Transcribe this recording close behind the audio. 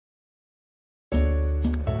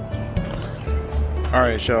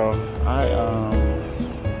Alright, y'all.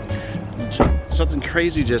 Something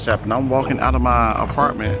crazy just happened. I'm walking out of my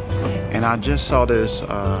apartment and I just saw this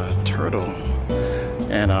turtle.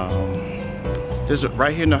 And this is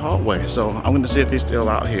right here in the hallway. So I'm gonna see if he's still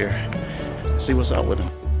out here. See what's up with him.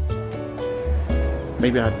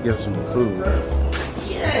 Maybe I have to give him some food.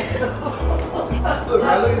 Yeah. Look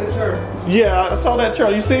at the turtle. Yeah, I saw that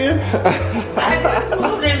turtle. You see it? I just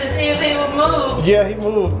moved him to see if he would move. Yeah, he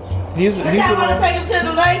moved. He's want to take him to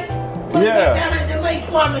the lake? Put him down at the lake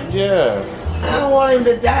for me. Yeah. I don't want him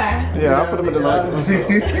to die. Yeah, I'll put him in the lake.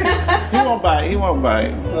 He won't bite. He won't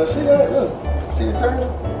bite. See that? Look. See the turtle?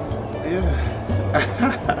 Yeah.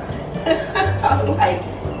 I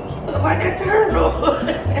was like a turtle.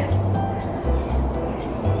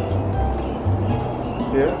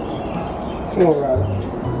 Yeah. Come on, Ryder.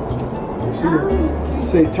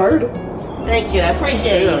 See turtle? Thank you, I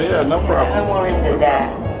appreciate it. Yeah, no problem. I don't want him to die.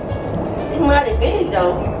 He mighty big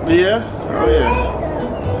though. Yeah? Oh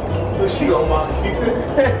yeah. She gonna want to keep it.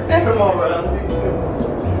 Come on, Ryder.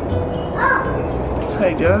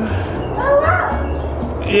 Hey, girl.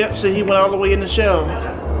 Yep, see, he went all the way in the shell.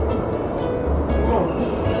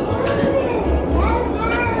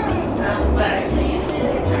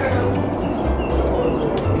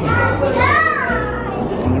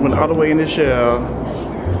 He went all the way in the shell.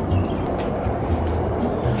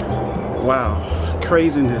 Wow,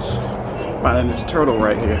 craziness finding this turtle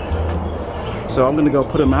right here. So I'm gonna go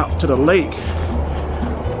put him out to the lake.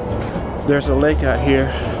 There's a lake out here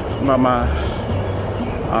by my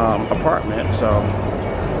apartment, so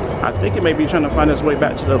I think it may be trying to find his way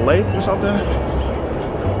back to the lake or something,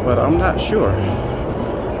 but I'm not sure.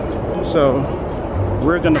 So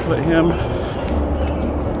we're gonna put him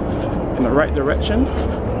in the right direction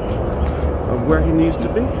of where he needs to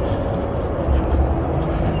be.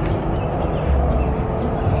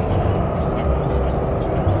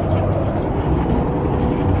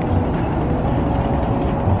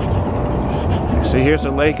 See, here's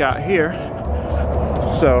the lake out here.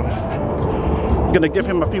 So I'm gonna give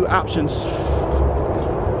him a few options.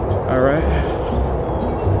 All right.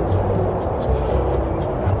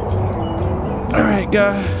 All right,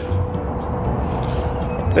 guy.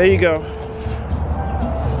 There you go.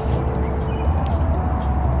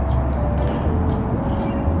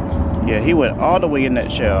 Yeah, he went all the way in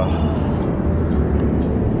that shell.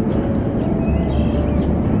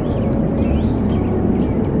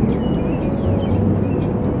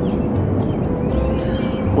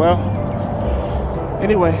 Well,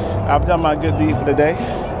 anyway, I've done my good deed for the day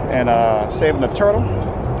and saving the turtle.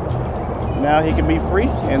 Now he can be free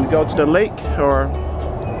and go to the lake or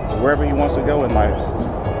wherever he wants to go in life.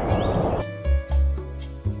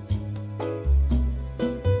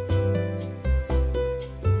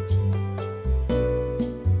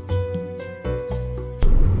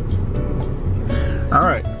 All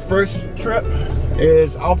right, first trip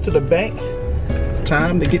is off to the bank.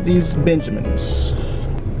 Time to get these Benjamins.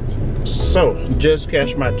 So, just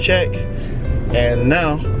cashed my check, and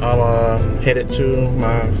now I'm headed to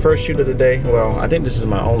my first shoot of the day. Well, I think this is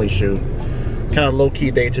my only shoot. Kind of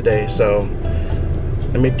low-key day today, so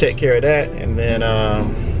let me take care of that, and then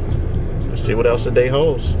let's see what else the day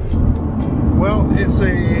holds. Well, it's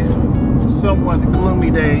a somewhat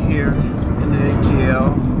gloomy day here in the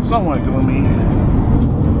ATL. Somewhat gloomy.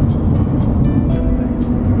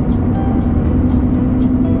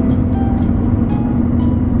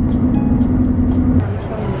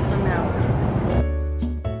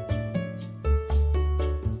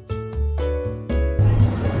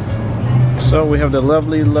 So we have the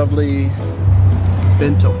lovely, lovely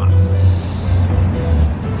bento boxes.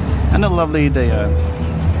 And a lovely day.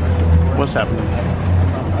 What's happening?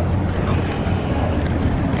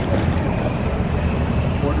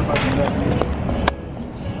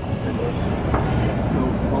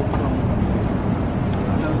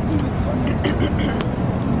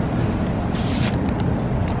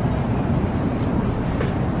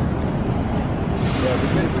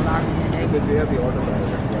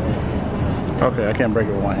 Okay, I can't break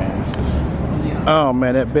it with one hand. Oh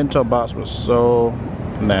man, that bento box was so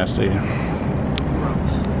nasty.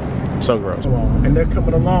 So gross. And they're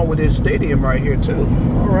coming along with this stadium right here too.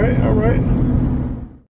 All right, all right.